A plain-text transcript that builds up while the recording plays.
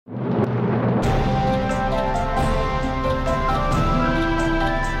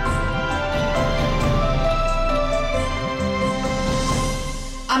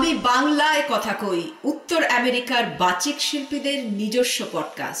আমি বাংলায় কথা কই, উত্তর আমেরিকার বাচিক শিল্পীদের নিজস্ব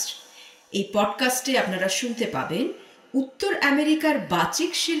পডকাস্ট। এই পডকাস্টে আপনারা শুনতে পাবেন উত্তর আমেরিকার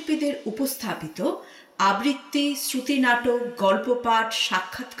বাচিক শিল্পীদের উপস্থাপিত আবৃত্তি, শ্রুতি নাটক, গল্পপাঠ,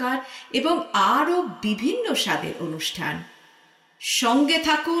 সাক্ষাৎকার এবং আরও বিভিন্ন স্বাদের অনুষ্ঠান। সঙ্গে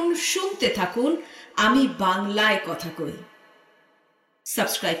থাকুন, শুনতে থাকুন, আমি বাংলায় কথা কই।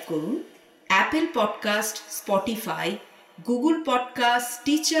 সাবস্ক্রাইব করুন Apple podcast, Spotify, Google podcast,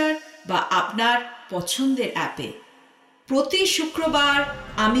 teacher বা আপনার পছন্দের অ্যাপে। প্রতি শুক্রবার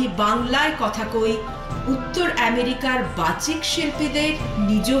আমি বাংলায় কথা কই, উত্তর আমেরিকার বাচিক শিল্পীদের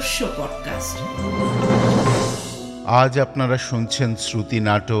নিজস্ব পডকাস্ট। আজ আপনারা শুনছেন শ্রুতি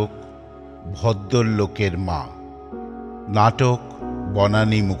নাটক ভদ্দরলোকের মা। নাটক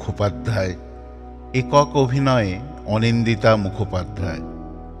বনানী মুখোপাধ্যায়, একক অভিনয়ে অনিন্দিতা মুখোপাধ্যায়,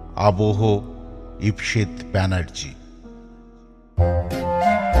 আবহ ইপসিত ব্যানার্জি।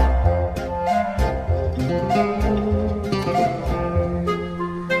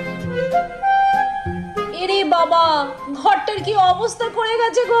 এরে বাবা, ঘরটার কি অবস্থা করে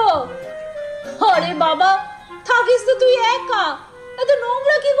গেছে গো। আরে বাবা, থাকিস তো তুই একা, এত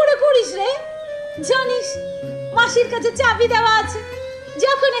নোংরা কি করে করিস রে? জানিস মাসির কাছে চাবি দেওয়া আছে,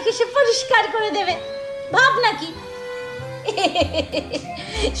 যখন একে সে পরিষ্কার করে দেবে। ভাব নাকি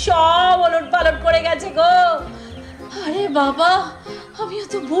সব ওলট পালট করে গেছে গো। আরে বাবা, আমিও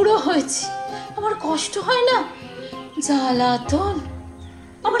তো বুড়ো হয়েছি, আমার কষ্ট হয় না? জ্বালাতন,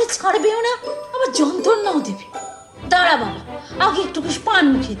 আমার ছাড়বেও না, আবার যন্ত্রণাও দেবে। দাঁড়া বাবা, আগে একটু পান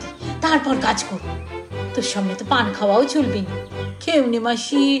মুখে দি, তারপর কাজ করব। তোর সামনে তো পান খাওয়াও চলবে না। খেউনে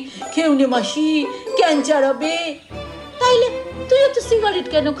মাসি, খেউনে মাসি ক্যান্সার হবে। তাইলে তুইও তো সিগারেট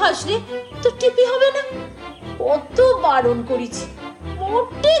কেন খাস রে? তোর টিপি হবে না? কত বারণ করেছি,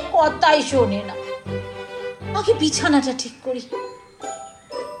 মোটে কথাই শোনে না। আগে বিছানাটা ঠিক করি।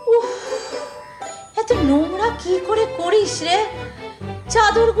 উফ, এত নোংরা কি করে করিস রে?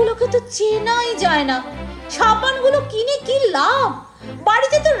 চাদরগুলোকে তো চেনাই যায় না। সাবানগুলো কিনে কি লাভ?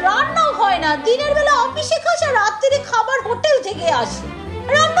 বাড়িতে তো রান্নাও হয় না। দিনের বেলা অফিসে খাস আর রাত্রে খাবার হোটেল থেকে আসে।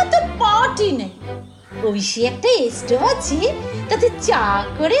 রান্না তো পার্টি নেই। অবশ্যি একটা স্টোভ আছে, তাতে চা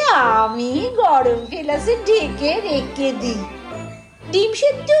করে আমি গরম ফেলাসে ঢেকে রেখে দিই। ডিম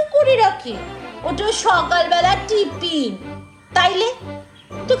সেদ্ধও করে রাখি, ওটা সকালবেলা টিফিন। তাইলে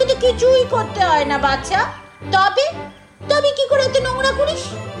তোকে তো কিছুই করতে হয় না বাচ্চা। তবে তবে কি করে এত নোংরা করিস?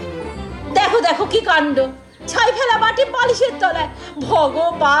 দেখো দেখো কি কাণ্ড, ছাই ফেলা বাটি বালিশের তলায়।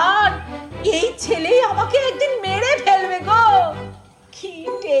 ভগবান, এই ছেলে আমাকে একদিন মেরে ফেলবে গো। কি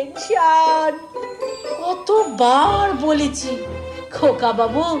টেনশন! কতবার বলেছি, খোকা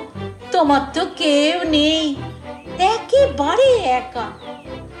বাবু তোমার তো কেউ নেই, একেবারে একা।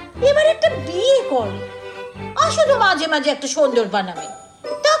 এবার একটা বিয়ে করো, শুধু মাঝে মাঝে একটা সুন্দর বানাবে,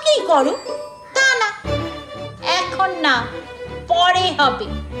 তাকেই করো। তা না, এখন না, পরে হবে।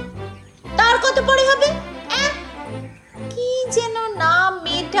 তার কত পরে হবে? কি যেন নাম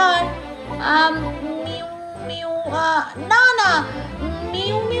মেয়েটার? মিউ মিউ, না না,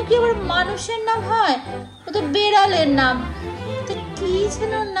 মিউ মিউ কি আবার মানুষের নাম হয়? ও তো বেড়ালের নাম। কি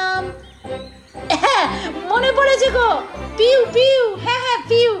যেন নাম? হ্যাঁ, মনে পড়েছে গো, পিউ পিউ। হ্যাঁ হ্যাঁ,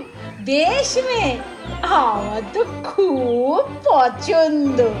 পিউ বেশ মেয়ে, আমার তো খুব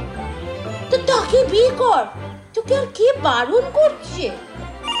পছন্দ। তো তাকে বিয়ে কর, তোকে আর কে বারণ করছে?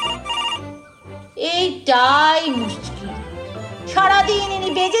 এইটাই মুশকিল। সারাদিন ইনি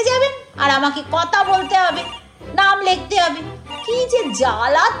বেজে যাবেন আর আমাকে কথা বলতে হবে, নাম লিখতে হবে। কি যে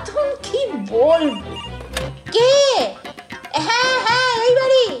জ্বালাতন, কি বলবো। কে? হ্যাঁ হ্যাঁ, এই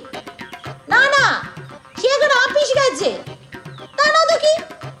বাড়ি। না না, সে এখন অফিস গেছে। তা না তো কি,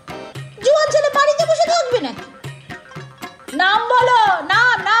 জুয়ান ছেলে বাড়িতে বসে থাকবে নাকি? নাম বলো,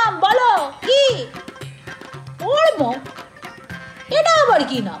 নাম নাম বলো। কি পড়ব? এটা আবার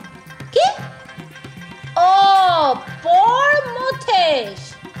কি নাম? কি? ও, পরমথেশ।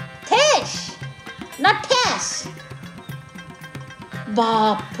 থেস না ঠেস?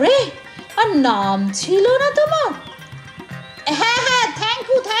 বাপরে, আর নাম ছিল না তোমার? হ্যাঁ হ্যাঁ, থ্যাংক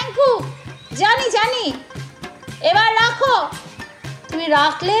ইউ থ্যাংক ইউ, জানি জানি। এবার রাখো। তুমি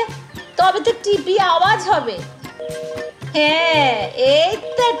রাখলে তবে তো টিপি আওয়াজ হবে। হ্যাঁ, এই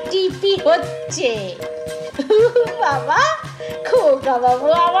তো টিপি হচ্ছে। বাবা, খোকা বাবু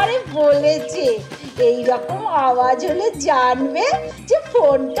আমারে বলেছে এইরকম আওয়াজ হলে জানবে যে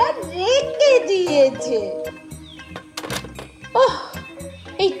ফোনটা রেখে দিয়েছে। ওহ,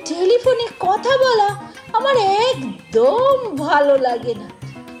 এই টেলিফোনে কথা বলা আমার একদম ভালো লাগে না,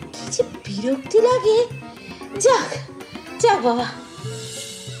 কি যে বিরক্তি লাগে। যাক যাক বাবা,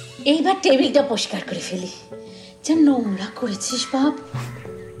 এইবার টেবিলটা পরিষ্কার করে ফেলি। যা নোংরা করেছিস বাপ।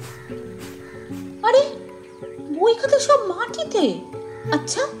 সেখানে সব মাটিতে।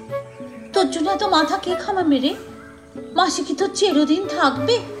 আচ্ছা, তোর জন্য এত মাথা কে খামাবে রে? মাসি কি তোর চিরদিন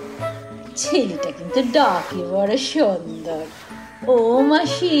থাকবে? ছেলেটা কিন্তু ডাকে বড় সুন্দর। ও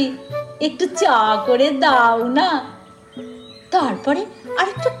মাসি, একটু চা করে দাও না। তারপরে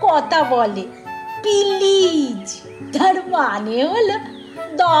আরেকটা কথা বলে, প্লিজ। তার মানে হলো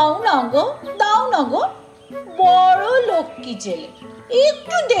দাও না গো, দাও না গো। বড় লক্ষ্মী ছেলে,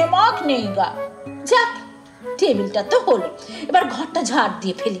 একটু দেমাগ নেই গা। যাক, টেবিলটা তো হলো, এবার ঘরটা ঝাড়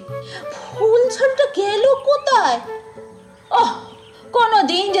দিয়ে ফেলি। ফুল ঝাড়ুটা গেল কোথায়?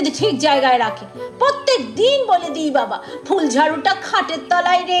 কোনোদিন যদি ঠিক জায়গায় রাখে, প্রত্যেক দিন বলে দিই বাবা ফুল ঝাড়ুটা খাটের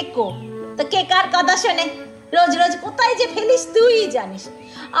তলায় রেখো। তা কে কার কথা শোনে? রোজ রোজ কোথায় যে ফেলিস তুই জানিস।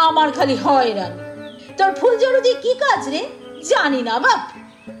 আমার খালি হয়রান। তোর ফুল ঝাড়ু দিয়ে কি কাজ রে? জানি না বাপ।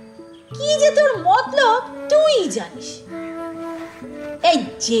 কি যে তোর মতলব তুই জানিস। এই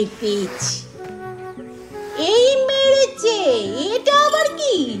যে পেয়েছি, এই মেরেছে। এটা আবার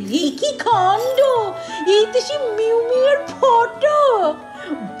কি? কি কাণ্ড! এই তো সে মিউ মিউর ফটো।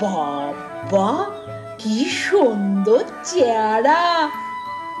 বাবা, কি সুন্দর চেহারা!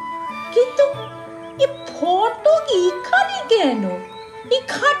 কিন্তু এই ফটো এখানে কেন? এই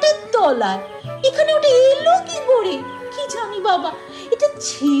খাটের তলায় এখানে ওটা এলো কি করে? কি জানি বাবা, এটা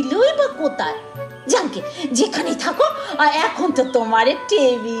ছিলই বা কোথায়? জানকে যেখানে থাকো, এখন তো তোমার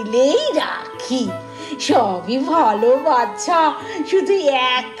টেবিলেই রাখি। সবই ভালো বাচ্চা, শুধু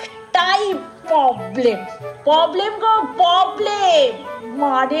একটাই প্রবলেম। প্রবলেম গো প্রবলেম,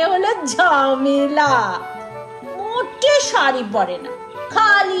 মানে হলো ঝামেলা। মোটে শাড়ি পরে না,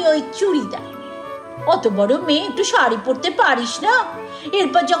 খালি ওই চুড়িদার। অত বড় মেয়ে, একটু শাড়ি পরতে পারিস না?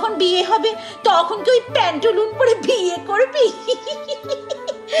 এরপর যখন বিয়ে হবে তখন কি ওই প্যান্টুলুন পরে বিয়ে করবি?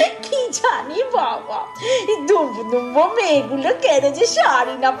 কি জানি বাবা, এই দুম্বু দুম্বু মেয়েগুলো কেন যে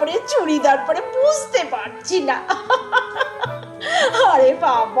শাড়ি না পরে চুড়িদার পরে বুঝতে পারছি না। আরে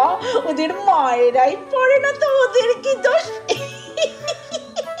বাবা, ওদের মায়েরাই পরে না তো ওদের কি দোষ?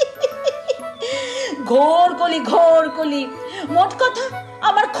 ঘোর কলি, ঘোর কলি। মোট কথা,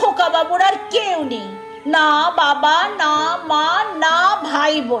 আমার খোকা বাবুর আর কেউ নেই, না বাবা, না মা, না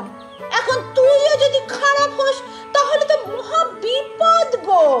ভাই বোন। এখন তুইও যদি খারাপ হোস তাহলে তো মহা বিপদ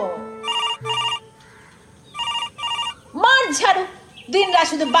গো। মার ঝাড়ু, দিন রাত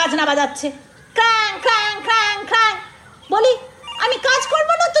শুধু বাজনা বাজাচ্ছে, ক্রাং ক্রাং ক্রাং ক্রাং। বলি, আমি কাজ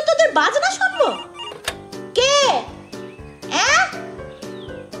করবো না তো তোদের বাজনা শুনবো? কে?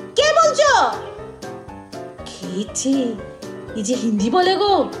 কে বলছো? খেয়েছে, এই যে হিন্দি বলে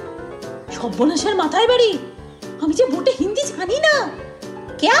গো। সর্বনাশের মাথায় বাড়ি, আমি যে মোটে হিন্দি জানি না।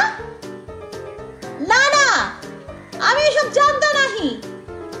 ক্যা? না না, আমি এসব জানতা নাহি।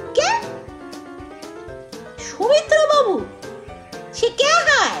 কে? সুমিত্রা বাবু? সে কে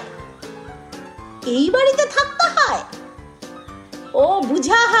হয়? এই বাড়িতে থাকতে হয়? ও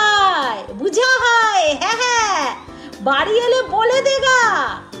বুঝা হয়, বুঝা হয়। হ্যাঁ হ্যাঁ, বাড়ি এলে বলে দেগা।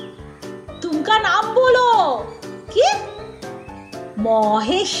 তুমকা নাম বলো। কি?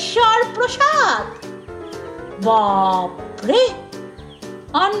 মহেশ্বর প্রসাদ? বাপরে,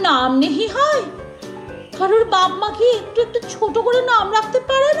 আর নাম নেই হয়? কারোর বাপ মা কি একটু একটু ছোট করে নাম রাখতে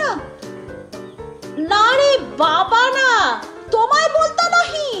পারে না? না রে বাবা, না, তোমায় বলতা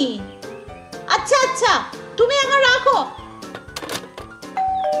নাহি। আচ্ছা আচ্ছা, তুমি এখন রাখো।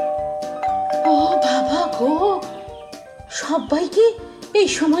 ও বাবা গো, সবাইকে এই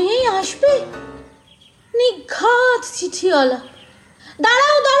সময়েই আসবে? নিঘাত চিঠিওয়ালা।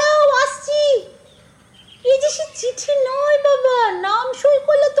 দাঁড়াও দাঁড়াও, আসছি। এই যে সে চিঠি নয় বাবা, নাম সই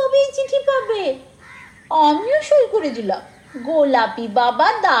করলে তবেই চিঠি পাবে। আমিও সই করে দিলাম, গোলাপি বাবা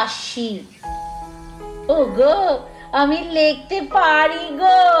দাসী। ও গো, আমি লিখতে পারি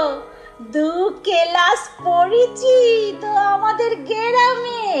গো, 2 ক্লাস পড়েছি তো আমাদের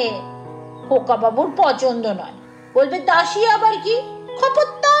গ্রামে। খোকা বাবুর পছন্দ নয়, বলবে দাসী আবার কি?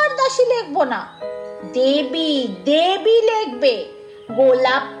 খবরদার দাসী লিখবো না, দেবী দেবী লিখবে,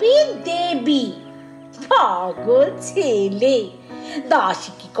 গোলাপি দেবী। পাগল ছেলে,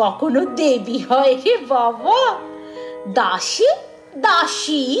 দাসী কি কখনো দেবী হয় রে বাবা? দাসী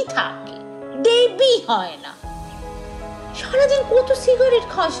দাসী থাকে, দেবী হয় না। সারাদিন কত সিগারেট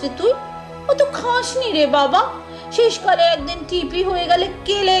খাস রে তুই? অত খাসনি রে বাবা, শেষকালে একদিন টিপি হয়ে গেলে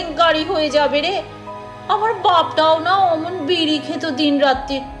কেলেঙ্কারি হয়ে যাবে রে। আমার বাপটাও না অমন বিড়ি খেত দিন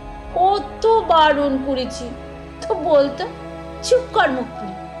রাত্রি, কত বারণ করেছি তো বলতো চুপ কর মুখ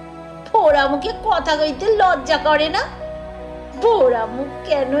পুরি। পোড়া মুখে কথা কইতে লজ্জা করে না? পোড়া মুখ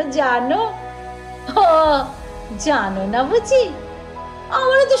কেন জানো? জানো না বুঝি?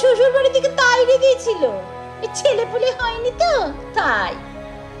 আমারও তো শ্বশুর বাড়ি থেকে তাইরে দিয়েছিল, ছেলে পুলে হয়নি তো তাই।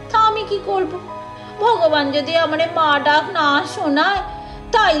 তা আমি কি করবো? ভগবান যদি আমারে মা ডাক না শোনায়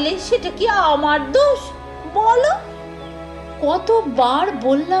তাইলে সেটা কি আমার দোষ বলো? কতবার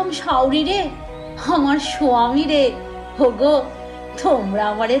বললাম শাউরি রে, আমার স্বামী রে, হোগো তোমরা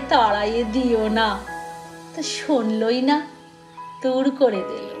আমারে তাড়াইয়ে দিও না, তা শুনলই না, দূর করে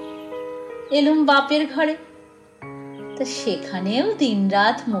দিল। এলুম বাপের ঘরে, তা সেখানেও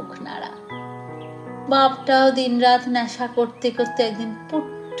দিনরাত মুখ নাড়া। বাপটাও দিনরাত নেশা করতে করতে একদিন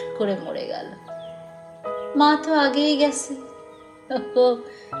পুট করে মরে গেল। মা তো আগেই গেছে।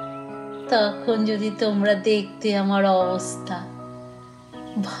 তখন যদি তোমরা দেখতে আমার অবস্থা,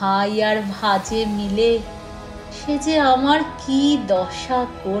 ভাই আর ভাজে মিলে সে যে আমার কি দশা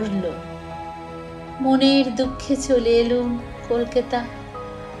করলো। মনের দুঃখে চলে এলুম কলকাতা।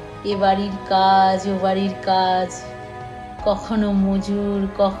 এ বাড়ির কাজ ও বাড়ির কাজ, কখনো মজুর,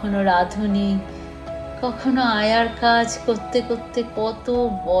 কখনো রাঁধুনি, কখনো আয়ার কাজ করতে করতে কত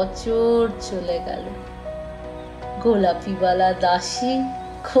বছর চলে গেল। গোলাপিওয়ালা দাসী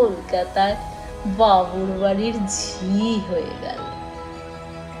কলকাতায় বাবুর বাড়ির ঝি হয়ে গেল।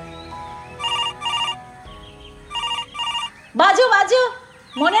 বাজো বাজো,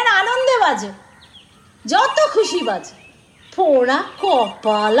 মনের আনন্দে বাজো, যত খুশি বাজো। পোড়া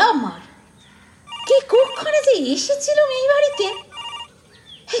কপাল আমার, কি কুক্ষণে যে এসেছিলাম এই বাড়িতে।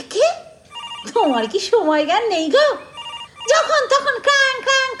 কে? তোমার কি সময় জ্ঞান নেই গো? যখন তখন ক্রাং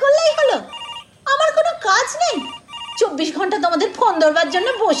ক্রাং করলেই হলো। আমার কোনো কাজ নেই, 24 ঘন্টা তোমাদের ফোন ধরবার জন্য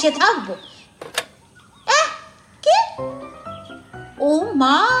বসে থাকবো। কে? ও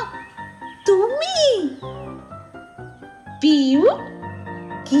মা, তুমি? পিউ,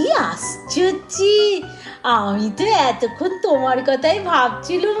 কি আশ্চর্য! আমি তো এতক্ষণ তোমার কথাই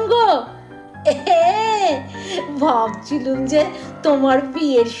ভাবছিলুম গো। ভাবছিলুম যে তোমার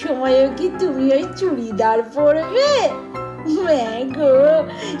বিয়ের সময়ও কি তুমি ওই চুড়িদার পরবে। গো,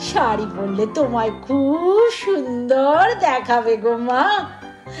 শাড়ি পরলে তোমায় খুব সুন্দর দেখাবে গো মা।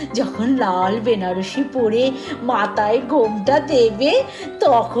 যখন লাল বেনারসি পরে মাথায় ঘোমটা দেবে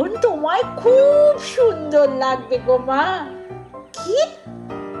তখন তোমায় খুব সুন্দর লাগবে গো মা। কি?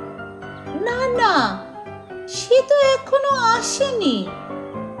 না না, সে তো এখনো আসেনি,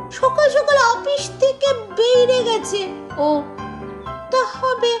 সকাল সকাল অফিস থেকে বেরিয়ে গেছে। ও তা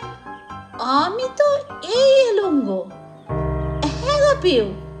হবে, আমি তো এই এলুম গো। হ্যাঁ গো পিউ,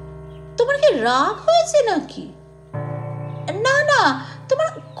 তোমার কি রাগ হয়েছে নাকি? না না, তোমার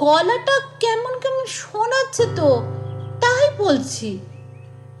গলাটা কেমন কেমন শোনাচ্ছে তো, তাই বলছি।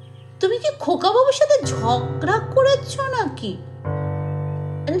 তুমি কি খোকা বাবুর সাথে ঝগড়া করেছ নাকি?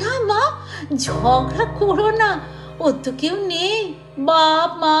 না মা, ঝগড়া করো না, ও তো কেউ নেই, বাপ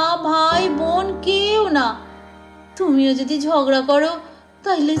মা ভাই বোন কেউ না। তুমিও যদি ঝগড়া করো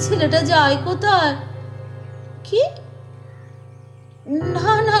তাইলে ছেলেটা যায় কোথায়? কি?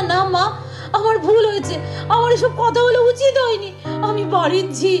 না না না মা, আমার ভুল হয়েছে, আমার এসব কথা বলা উচিত হয়নি। আমি বাড়ির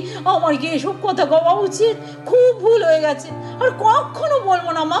ঝি, আমার কি এসব কথা কওয়া উচিত? খুব ভুল হয়ে গেছে, আর কখনো বলবো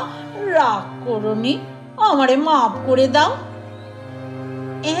না মা। রাগ করোনি, আমারে মাফ করে দাও।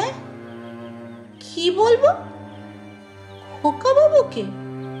 কি বলবো? খোকা বাবুকে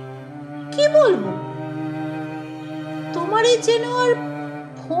কি বলবো? তোমারে যেন আর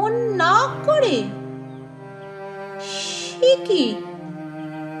ফোন না করে? সে কি?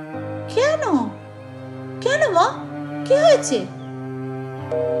 কেন কেন মা, কি হয়েছে?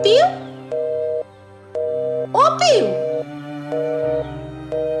 পিউ, ও পিউ,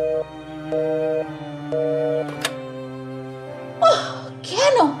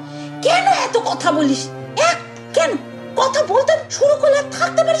 কেন কেন এত কথা বলিস? কেন কথা বলতে শুরু করলে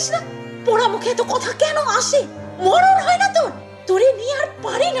থাকতে পারিস না? পোড়া মুখে এত কথা কেন আসে? মরণ হয় না তোর? তোরে নিয়ে আর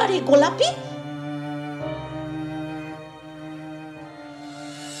পারি না রে গোলাপি।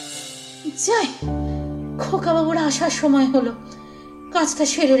 যাই, খোকা বাবুর আসার সময় হলো, কাজটা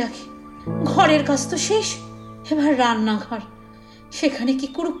সেরে রাখি। ঘরের কাজ তো শেষ, এবার রান্নাঘর, সেখানে কি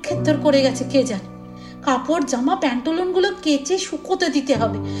কুরুক্ষেত্র করে গেছে কে জানে। কাপড় জামা প্যান্টুলন গুলো কেচে শুকোতে দিতে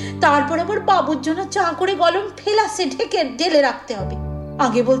হবে, তারপর আবার বাবুর জন্য চা করে গরম ফেলাসে ঢেকে ঢেলে রাখতে হবে।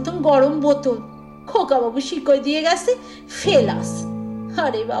 আগে বলতাম গরম বোতল, খোকা বাবু শিকড় দিয়ে গেছে ফেলাস।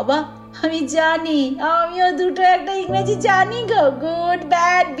 আরে বাবা, আমি জানি, আমিও দুটো একটা ইংরেজি জানি গো, good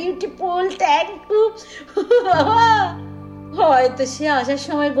bad beautiful thank you. বাবা, হয়তো সে আসার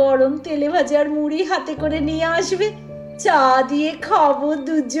সময় গরম তেলে ভাজা আর মুড়ি হাতে করে নিয়ে আসবে, চা দিয়ে খাবো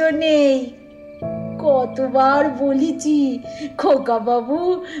দুজনেই। কতবার বলেছি খোকা বাবু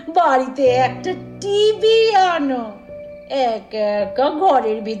বাড়িতে একটা টিভি আনো, একা একা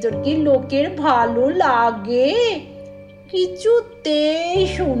ঘরের ভিতর কি লোকের ভালো লাগে? কিছুতেই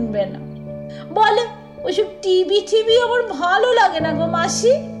শুনবে না, বলে ওইসব টিভি আমার ভালো লাগে না গো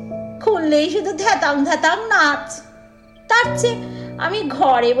মাসি। খুললেই শুধু ধ্যাতাং ধ্যাতাং নাচ। তার চেয়ে আমি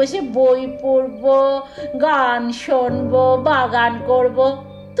ঘরে বসে বই পড়বো, গান শুনবো, বাগান করব।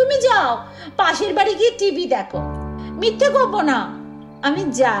 তুমি যাও পাশের বাড়ি গিয়ে টিভি দেখো। মিথ্যে করবো না, আমি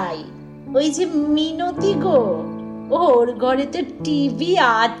যাই। ওই যে মিনতি গো, ওর ঘরে তো টিভি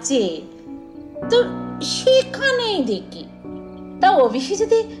আছে, তো সেখানেই দেখি। তা অবশ্যই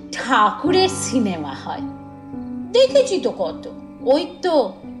যদি ঠাকুরের সিনেমা হয়, দেখেছি তো কত। ওই তো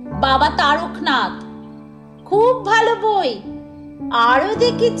বাবা তারকনাথ, খুব ভালো বই। আরো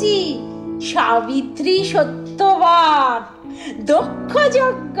দেখেছি সাবিত্রী সত্যবান,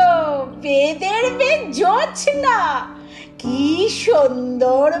 দক্ষযজ্ঞ, বেদের বেদ জোছনা, কি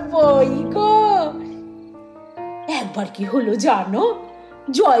সুন্দর বই গো। একবার কি হলো জানো,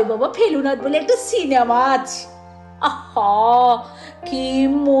 জয় বাবা ফেলুনাথ বলে একটা সিনেমা আছে। আহা, কি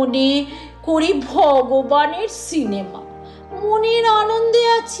মনে করি ভগবানের সিনেমা, মনের আনন্দে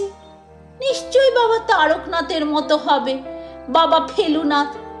আছি। নিশ্চয়ই বাবা তারকনাথের মতো হবে বাবা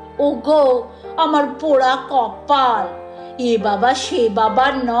ফেলুনাথ। ও গো আমার পোড়া কপাল, এ বাবা সে বাবা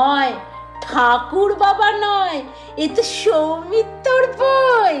নয়, ঠাকুর বাবা নয়, এ তো সৌমিত্রর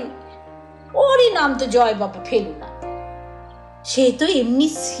বই। ওরই নাম তো জয় বাবা ফেলুনাথ, সে তো এমনি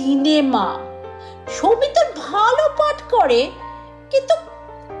সিনেমা। সৌমিত্র ভালো পাঠ করে, কিন্তু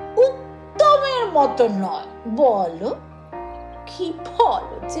উত্তমের মতো নয়। বলো কি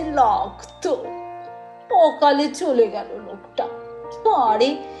ভালো যে লাগতো। অকালে চলে গেল লোকটা। আরে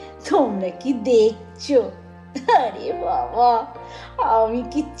তোমরা কি দেখছো? আরে বাবা, আমি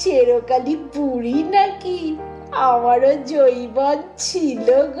কি চিরকালই বুড়ি নাকি? আমারও যৌবন ছিল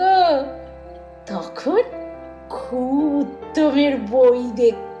গো, তখন খুব উত্তমের বই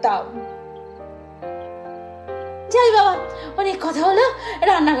দেখতাম। যাই বাবা, অনেক কথা হলো,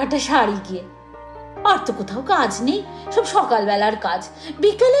 রান্নাঘাটটা সারি গিয়ে। আর তো কোথাও কাজ নেই, সব সকালবেলার কাজ।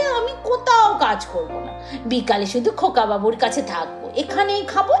 বিকালে আমি কোথাও কাজ করব না, বিকালে শুধু খোকা বাবুর কাছে থাকবো, এখানেই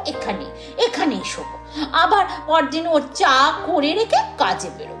খাবো, এখানেই শোবো। আবার পরদিন ওর চা করে রেখে কাজে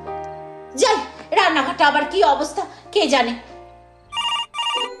বেরোবো। যাই, রান্নাঘাটটা আবার কি অবস্থা কে জানে।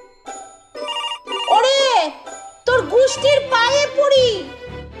 ওরে তোর গুষ্টির পায়ে পড়ি,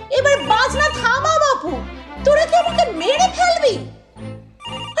 এবার বাজনা থামা বাপু, তোরা কি আমাকে মেরে ফেলবি?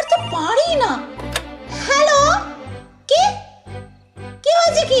 আর তো পারি না। হ্যালো, কি কি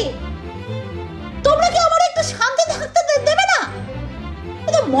হয়েছে? কি তোমরা কি আমার একটু শান্তি থাকতে দেবে না?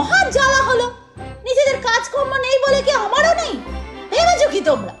 এটা মহা জ্বালা হলো। নিজেদের কাজকর্ম নেই বলে কি আমারও নেই? ভেবেছো কি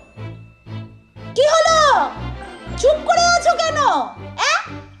তোমরা? কি হলো, চুপ করে আছো কেন?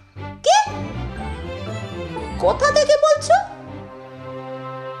 কি কোথা থেকে বলছো?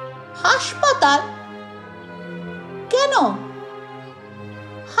 হাসপাতাল কেন?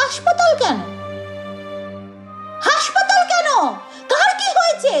 হাসপাতাল কেন? হাসপাতাল কেন? কার কি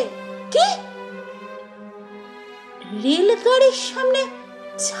হয়েছে? কি রেলগাড়ির সামনে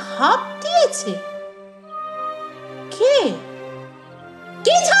ঝাঁপ দিয়েছে? কে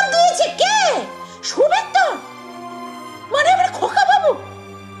কে ঝাঁপ দিয়েছে? কে? শুনেন তো, মানে আমার খোকা বাবু।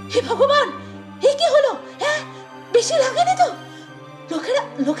 হে ভগবান, এ কি হলো? হ্যাঁ, বেশি লাগেনি তো?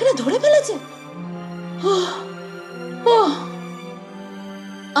 লোকেরা ধরে ফেলেছে?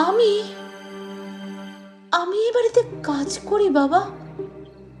 আমি এই বাড়িতে কাজ করি বাবা।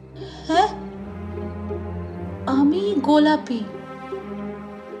 হ্যাঁ, আমি গোলাপি।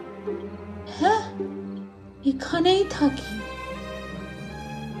 হ্যাঁ, এখানেই থাকি।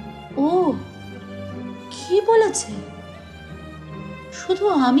 ও কি বলেছে? শুধু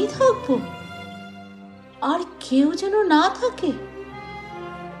আমি থাকবো, আর কেউ যেন না থাকে?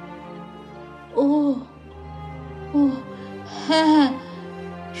 ও ও হ্যাঁ,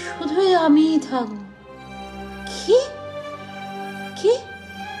 শুধুই আমিই থাকবো। কি কি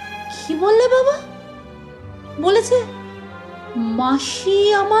কি বললে বাবা? বলেছে মাসি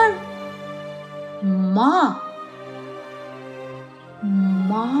আমার মা?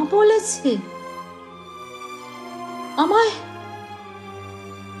 মা বলেছে আমায়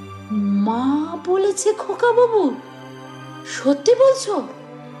মা বলেছে? খোকা বাবু সত্যি বলছো?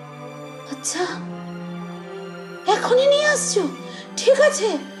 আচ্ছা, এখনই নিয়ে আসছো? ঠিক আছে,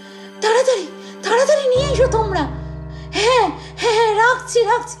 তাড়াতাড়ি নিয়ে এসো তোমরা। হ্যাঁ হ্যাঁ, রাখছি।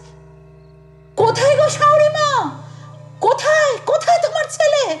 কোথায় গো শাওরি মা? কোথায় তোমার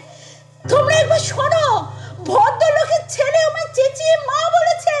ছেলে? তোমরা একবার শোনো, ভদ্রলোকের ছেলে আমায় চেঁচিয়ে মা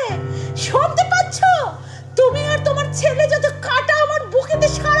বলেছে। শুনতে পাচ্ছ? তুমি আর তোমার ছেলে যত কাটা আমার বুকেতে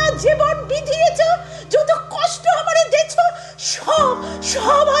সারা জীবন বিধিয়েছো, যত কষ্ট আমারে দিয়েছো,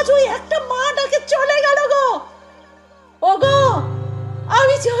 সব আজ ওই একটা মা ডাকে চলে গেল গো। ওগো,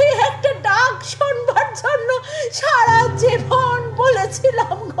 আমি যে ওই একটা ডাক শুনবার জন্য সারা জীবন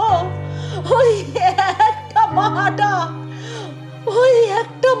বলেছিলাম গো, মা ডাক, ওই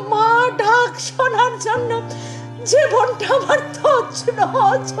একটা মা ডাক শোনার জন্য জীবনটা আমার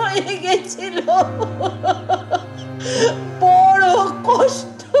তছনছ হয়ে গেছিল।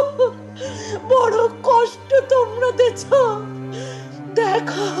 বড় কষ্ট তোমরা দিয়েছ।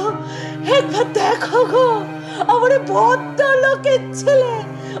 দেখো, একবার দেখো গো, আমার ভদ্রলোকের ছেলে,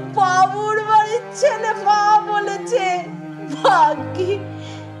 বাবুর বাড়ির ছেলে মা বলেছে। ভাগ্যি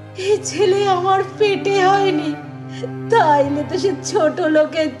এই ছেলে আমার পেটে হয়নি, তাইলে তো সে ছোট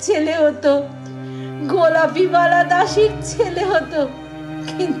লোকের ছেলে হতো, গোলাপিওয়ালা দাসীর ছেলে হতো।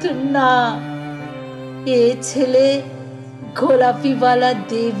 কিন্তু না, এ ছেলে গোলাপিওয়ালা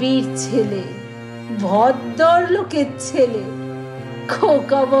দেবীর ছেলে, ভদ্রলোকের ছেলে।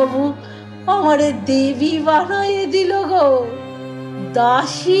 খোকা বাবু আমারে দেবী বানাইয়ে দিল গো,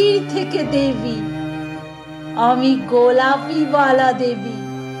 দাসীর থেকে দেবী। আমি গোলাপিওয়ালা দেবী,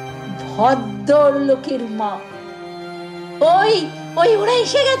 ভদ্রলোকের মা। ওই ওরা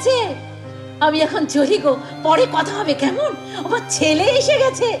এসে গেছে, আমি এখন চলি গো, পরে কথা হবে কেমন? আমার ছেলে এসে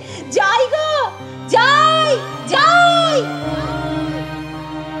গেছে, যাই গো, যাই যাই।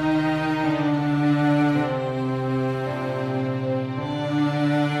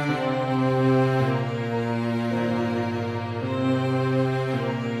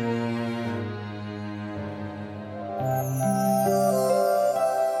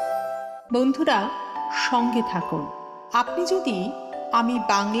 বন্ধুরা, সঙ্গে থাকুন। আপনি যদি আমি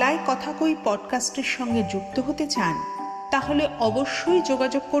বাংলায় কথা কই পডকাস্টের সঙ্গে যুক্ত হতে চান, তাহলে অবশ্যই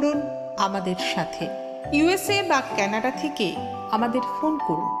যোগাযোগ করুন আমাদের সাথে। ইউএসএ বা কানাডা থেকে আমাদের ফোন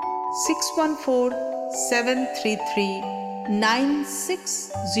করুন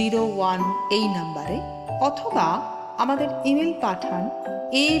 6147339601 এই নাম্বারে, অথবা আমাদের ইমেল পাঠান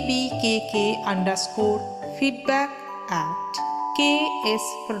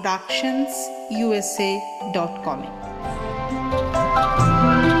abkk_feedback@ksproductionsusa.com এ।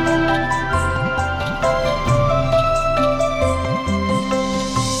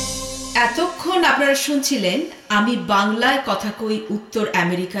 এতক্ষণ আপনারা শুনছিলেন আমি বাংলায় কথা কই উত্তর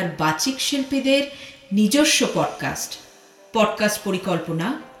আমেরিকার বাচিক শিল্পীদের নিজস্ব পডকাস্ট পরিকল্পনা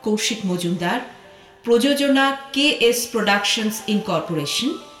কৌশিক মজুমদার, প্রযোজনা KS প্রোডাকশনস ইনকর্পোরেশন,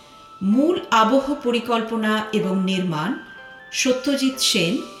 মূল আবহ পরিকল্পনা এবং নির্মাণ সত্যজিৎ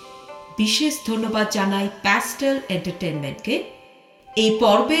সেন। বিশেষ ধন্যবাদ জানাই প্যাস্টেল এন্টারটেনমেন্টকে। এই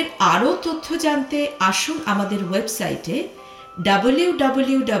পর্বের আরও তথ্য জানতে আসুন আমাদের ওয়েবসাইটে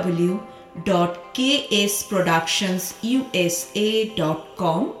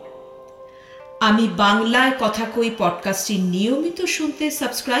www.ksproductionsusa.com। আমি বাংলায় কথা কই পডকাস্টটি নিয়মিত শুনতে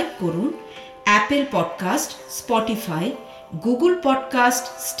সাবস্ক্রাইব করুন Apple podcast, Spotify, Google podcast,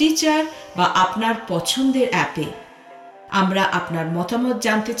 Stitcher বা আপনার পছন্দের অ্যাপে। আমরা আপনার মতামত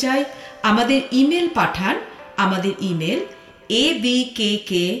জানতে চাই, আমাদের ইমেল পাঠান। আমাদের ইমেল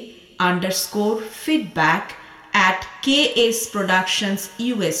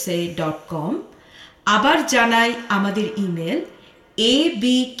abkk_feedback@ksproductionsusa.com। আবার জানাই, আমাদের ইমেল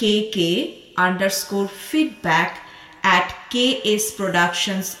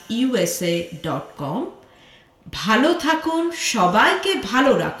abkk_feedback@ksproductionsusa.com। ভালো থাকুন, সবাইকে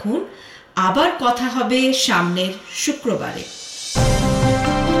ভালো রাখুন। আবার কথা হবে সামনের শুক্রবারে।